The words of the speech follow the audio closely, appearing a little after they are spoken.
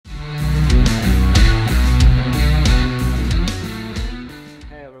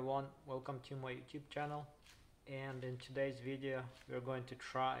to my YouTube channel, and in today's video I am going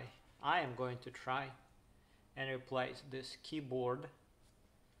to try and replace this keyboard.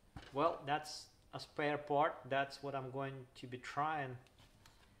 Well, that's a spare part, that's what I'm going to be trying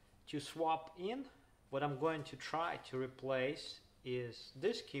to swap in. What I'm going to try to replace is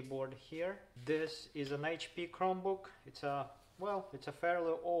this keyboard here. This is an HP Chromebook. It's a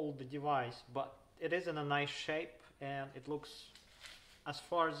fairly old device, but it is in a nice shape, and it looks, as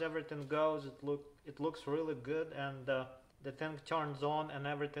far as everything goes, it looks really good, and the thing turns on and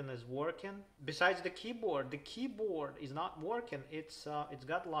everything is working. Besides the keyboard is not working. It's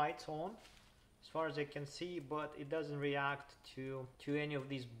got lights on as far as I can see, but it doesn't react to any of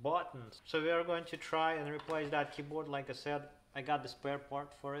these buttons. So we are going to try and replace that keyboard. Like I said, I got the spare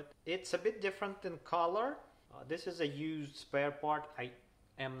part for it. It's a bit different in color. This is a used spare part. I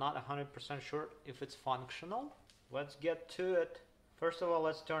am not 100% sure if it's functional. Let's get to it. First of all,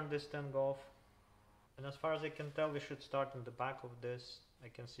 let's turn this thing off. And as far as I can tell, we should start in the back of this. I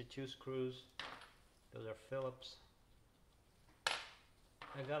can see 2 screws. Those are Phillips.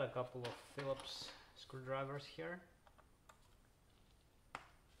 I got a couple of Phillips screwdrivers here.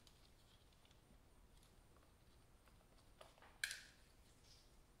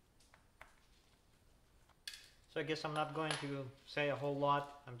 So I guess I'm not going to say a whole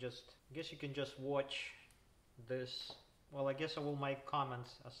lot. I guess you can just watch this. Well, I guess I will make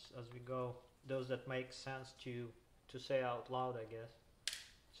comments as we go. Those that make sense to say out loud, I guess.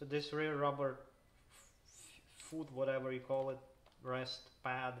 So this rear rubber foot, whatever you call it, rest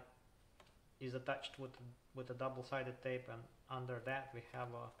pad, is attached with a double-sided tape, and under that we have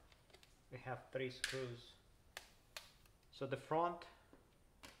 3 screws. So the front.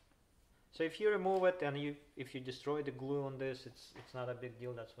 So if you remove it and if you destroy the glue on this, it's not a big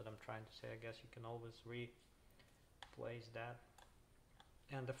deal. That's what I'm trying to say. I guess you can always replace that.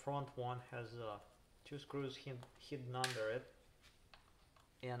 And the front one has 2 screws hidden under it.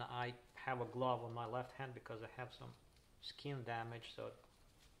 And I have a glove on my left hand because I have some skin damage, so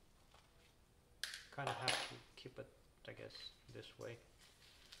kind of have to keep it, I guess, this way.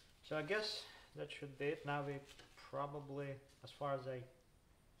 So I guess that should be it. Now we probably, as far as I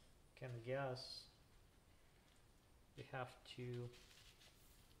can guess, we have to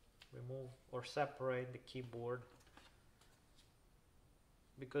remove or separate the keyboard,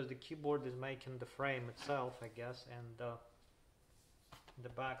 because the keyboard is making the frame itself, I guess, and the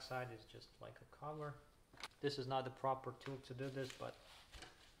back side is just like a cover. This is not the proper tool to do this, but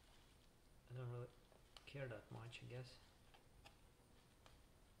I don't really care that much, I guess.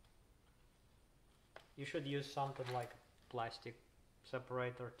 You should use something like a plastic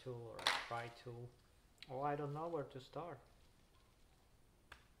separator tool or a pry tool. Oh, I don't know where to start.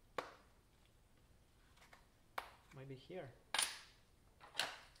 Maybe here.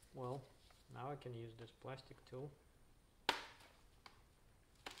 Well, now I can use this plastic tool. There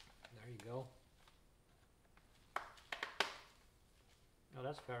you go. Oh,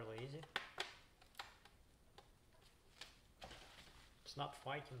 that's fairly easy. It's not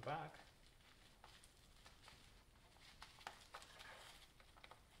fighting back.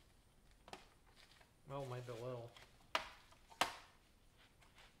 Well, maybe a little.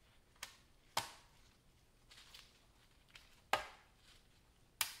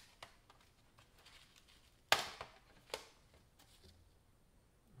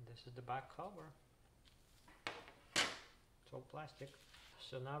 And this is the back cover. It's all plastic.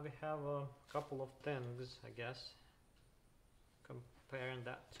 So now we have a couple of things, I guess. Comparing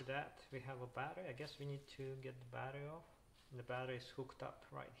that to that, we have a battery. I guess we need to get the battery off. The battery is hooked up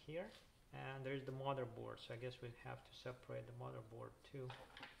right here. And there's the motherboard, so I guess we have to separate the motherboard too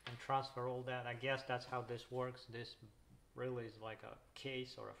and transfer all that. I guess that's how this works. This really is like a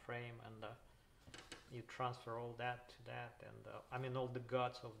case or a frame, and you transfer all that to that, and I mean all the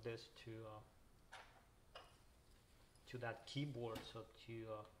guts of this to that keyboard, so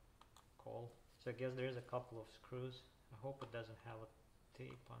to call. So I guess there's a couple of screws. I hope it doesn't have a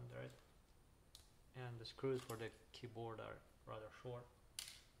tape under it. And the screws for the keyboard are rather short.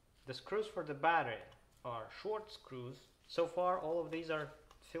 The screws for the battery are short screws. So far all of these are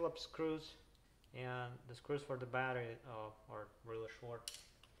Phillips screws, and the screws for the battery are really short.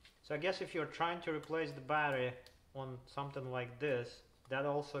 So I guess if you're trying to replace the battery on something like this,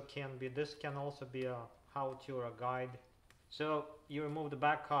 this can also be a how-to or a guide. So you remove the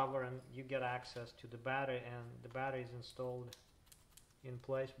back cover and you get access to the battery, and the battery is installed in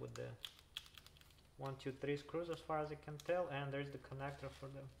place with the 1, 2, 3 screws as far as I can tell, and there's the connector for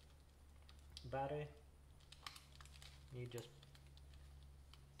the battery. You just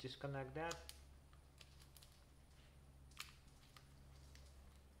disconnect that.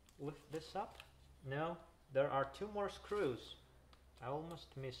 lift this up. No, there are two more screws. I almost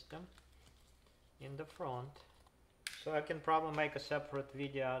missed them in the front. So I can probably make a separate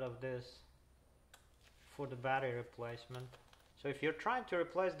video out of this for the battery replacement. So if you're trying to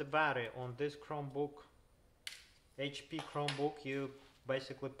replace the battery on this Chromebook, HP Chromebook, you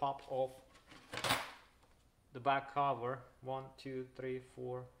basically pop off the back cover. 1, 2, 3,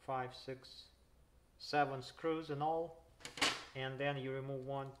 4, 5, 6, 7 screws in all. And then you remove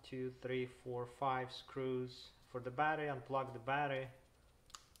 1, 2, 3, 4, 5 screws for the battery, unplug the battery,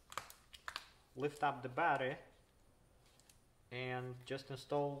 lift up the battery, and just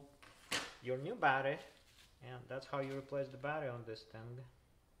install your new battery, and that's how you replace the battery on this thing.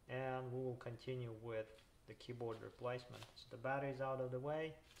 And we will continue with the keyboard replacement. So the battery is out of the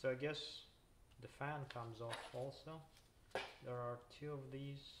way, so I guess the fan comes off also. There are two of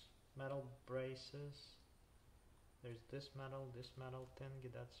these metal braces. There's this metal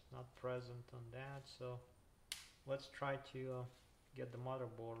thingy that's not present on that. So let's try to get the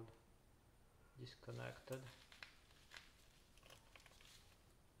motherboard disconnected.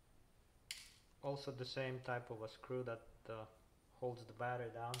 Also the same type of a screw that holds the battery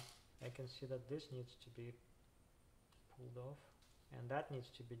down. I can see that this needs to be pulled off, and that needs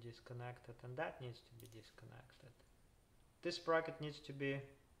to be disconnected, and that needs to be disconnected. This bracket needs to be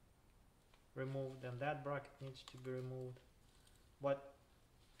removed, and that bracket needs to be removed. But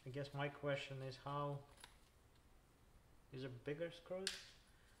I guess my question is, how is there bigger screws?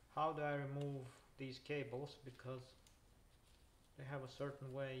 How do I remove these cables, because they have a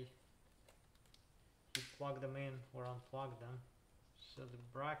certain way you plug them in or unplug them. So the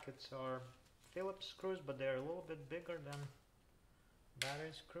brackets are Phillips screws, but they're a little bit bigger than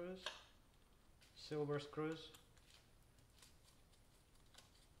battery screws, silver screws.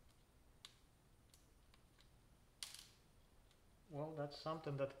 Well, that's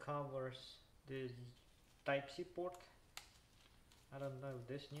something that covers the Type-C port. I don't know if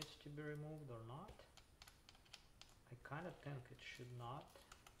this needs to be removed or not. I kind of think it should not.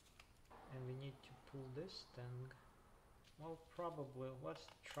 And we need to pull this thing. Well, probably let's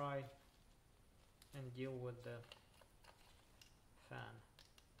try and deal with the fan.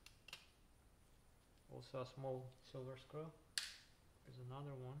 Also a small silver screw. There's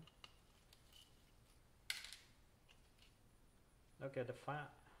another one. Okay, the fan,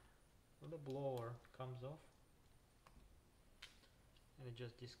 the blower comes off, and it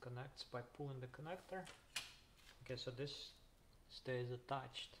just disconnects by pulling the connector. Okay, so this stays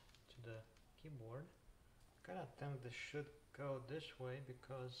attached to the keyboard. I kind of think this should go this way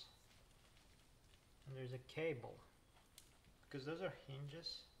because there's a cable, because those are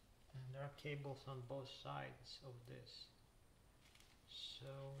hinges and there are cables on both sides of this, so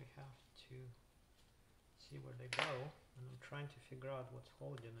we have to see where they go, and I'm trying to figure out what's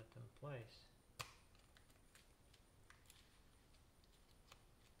holding it in place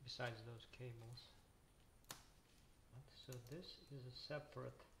besides those cables. So this is a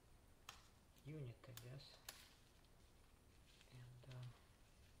separate unit, I guess.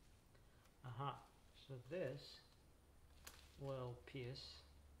 And so this little piece,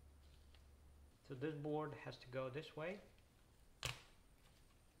 so this board has to go this way,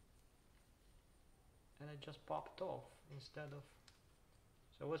 and it just popped off instead of,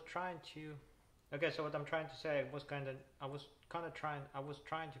 so I was trying to, okay, so what I'm trying to say was I was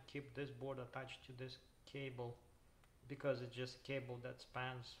trying to keep this board attached to this cable, because it's just a cable that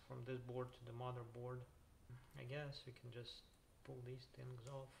spans from this board to the motherboard. I guess we can just pull these things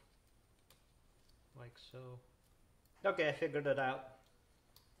off like so. Okay, I figured it out.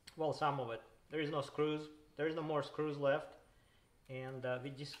 Well, some of it. There is no screws. There is no more screws left, and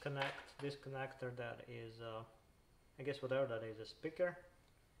we disconnect this connector that is, I guess whatever that is, a speaker.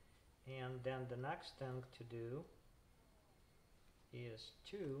 And then the next thing to do is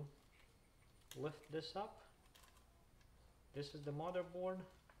to lift this up. This is the motherboard,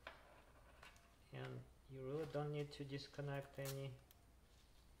 and you really don't need to disconnect any.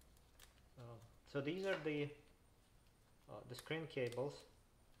 So these are the screen cables.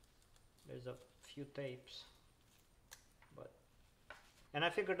 There's a few tapes, and I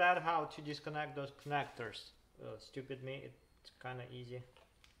figured out how to disconnect those connectors. Stupid me, it's kind of easy.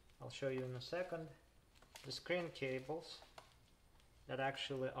 I'll show you in a second. The screen cables that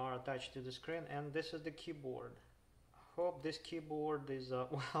actually are attached to the screen, and this is the keyboard. Hope this keyboard is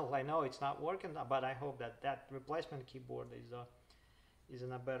well, I know it's not working, but I hope that replacement keyboard is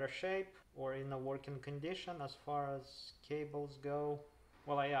in a better shape or in a working condition as far as cables go.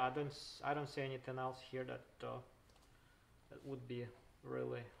 Well, yeah, I don't see anything else here that would be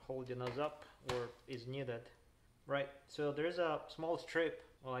really holding us up or is needed. Right, so there's a small strip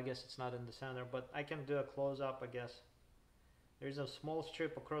Well, I guess it's not in the center, but I can do a close-up, I guess. There's a small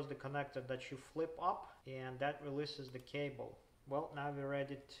strip across the connector that you flip up, and that releases the cable. Well, now we're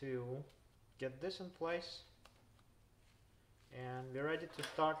ready to get this in place, and we're ready to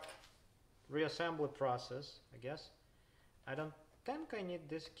start reassembly process, I guess. I don't think I need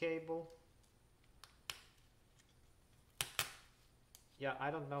this cable. Yeah, I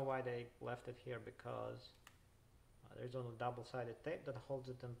don't know why they left it here, because there's only double-sided tape that holds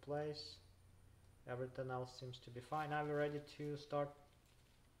it in place. Everything else seems to be fine. Now we're ready to start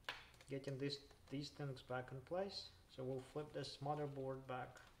getting these things back in place. So we'll flip this motherboard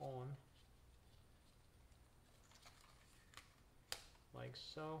back on, like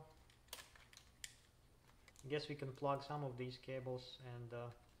so. I guess we can plug some of these cables, and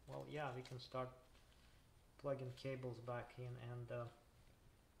well, yeah, we can start plugging cables back in, and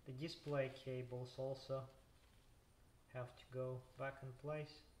the display cables also have to go back in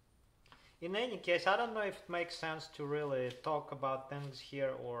place. In any case, I don't know if it makes sense to really talk about things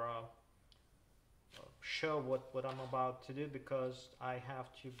here, or show what I'm about to do, because I have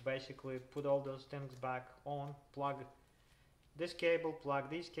to basically put all those things back on, plug this cable,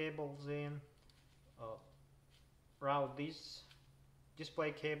 plug these cables in, route these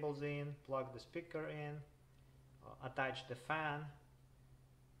display cables in, plug the speaker in, attach the fan,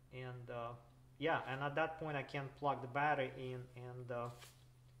 and yeah, and at that point I can plug the battery in, and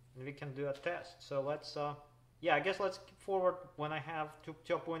we can do a test. So let's yeah, I guess let's skip forward when I have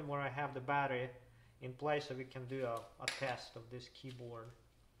to a point where I have the battery in place, so we can do a test of this keyboard.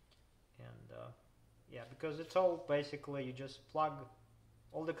 And yeah, because it's all basically, you just plug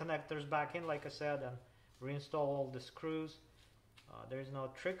all the connectors back in, like I said, and reinstall all the screws. There's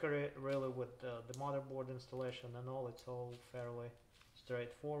no trickery really with the motherboard installation and all. It's all fairly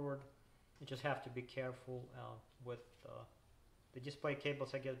straightforward. You just have to be careful with the display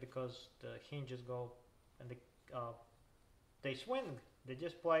cables, I guess, because the hinges go and they swing. The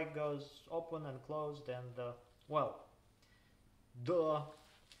display goes open and closed, and well, duh.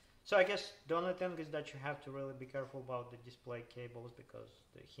 So I guess the only thing is that you have to really be careful about the display cables, because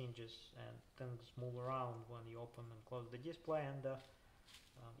the hinges and things move around when you open and close the display. And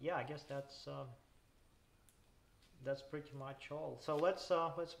yeah, I guess that's pretty much all. So let's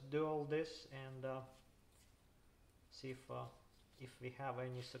do all this and see if we have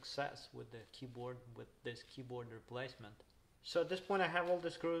any success with the keyboard, with this keyboard replacement. So at this point I have all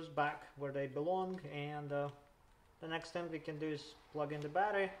the screws back where they belong, and the next thing we can do is plug in the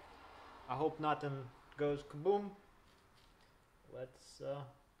battery. I hope nothing goes kaboom. Let's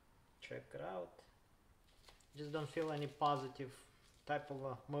check it out. Just don't feel any positive type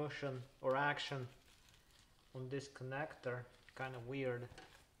of motion or action on this connector. Kind of weird.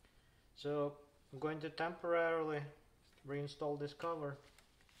 So I'm going to temporarily reinstall this cover,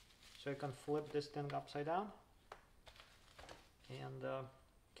 so you can flip this thing upside down, and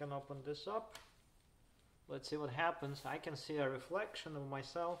can open this up. Let's see what happens. I can see a reflection of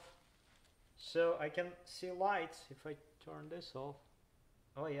myself, so I can see lights if I turn this off.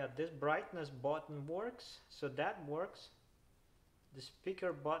 Oh yeah, this brightness button works, so that works. The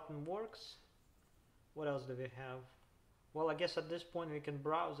speaker button works. What else do we have? Well, I guess at this point we can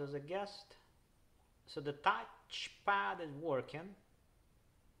browse as a guest. So the touchpad is working,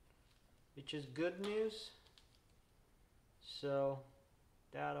 which is good news. So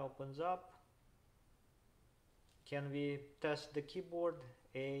that opens up. Can we test the keyboard?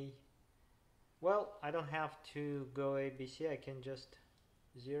 Well, I don't have to go ABC. I can just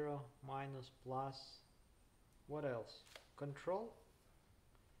 0, minus, plus. What else? Control,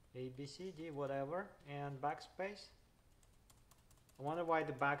 A, B, C, D, whatever, and backspace. I wonder why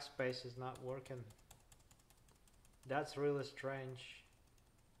the backspace is not working. That's really strange,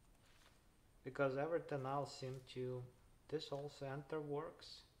 because everything else seemed to. This also enter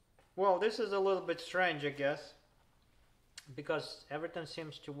works. Well, this is a little bit strange, I guess, because everything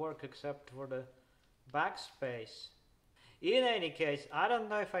seems to work except for the backspace. In any case, I don't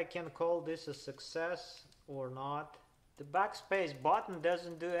know if I can call this a success or not. The backspace button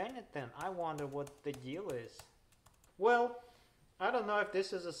doesn't do anything. I wonder what the deal is. Well, I don't know if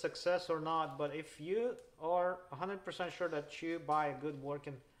this is a success or not, but if you are 100% sure that you buy a good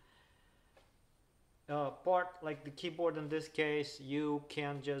working part, like the keyboard in this case, you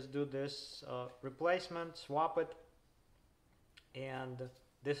can just do this replacement, swap it, and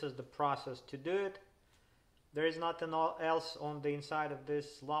this is the process to do it. There is nothing else on the inside of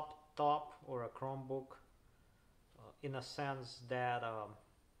this laptop or a Chromebook, in a sense that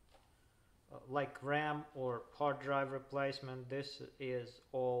like RAM or hard drive replacement. This is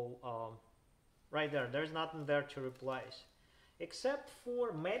all right there. There's nothing there to replace. except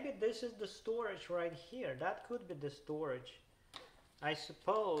for maybe this is the storage right here. That could be the storage. I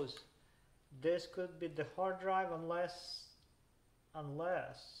suppose this could be the hard drive, unless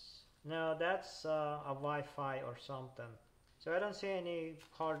no, that's a Wi-Fi or something. So I don't see any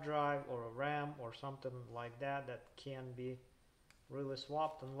hard drive or a RAM or something like that that can be really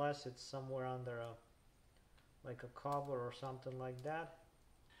swapped, unless it's somewhere under a like a cover or something like that.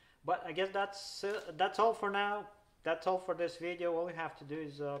 But I guess that's all for now. That's all for this video. All you have to do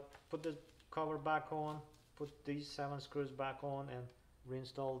is put the cover back on, put these 7 screws back on, and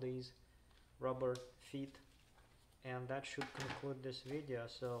reinstall these rubber feet, and that should conclude this video.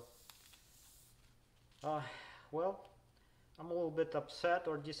 So well, I'm a little bit upset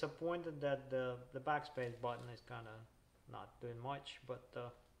or disappointed that the backspace button is kind of not doing much, but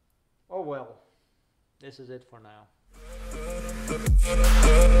oh well, this is it for now.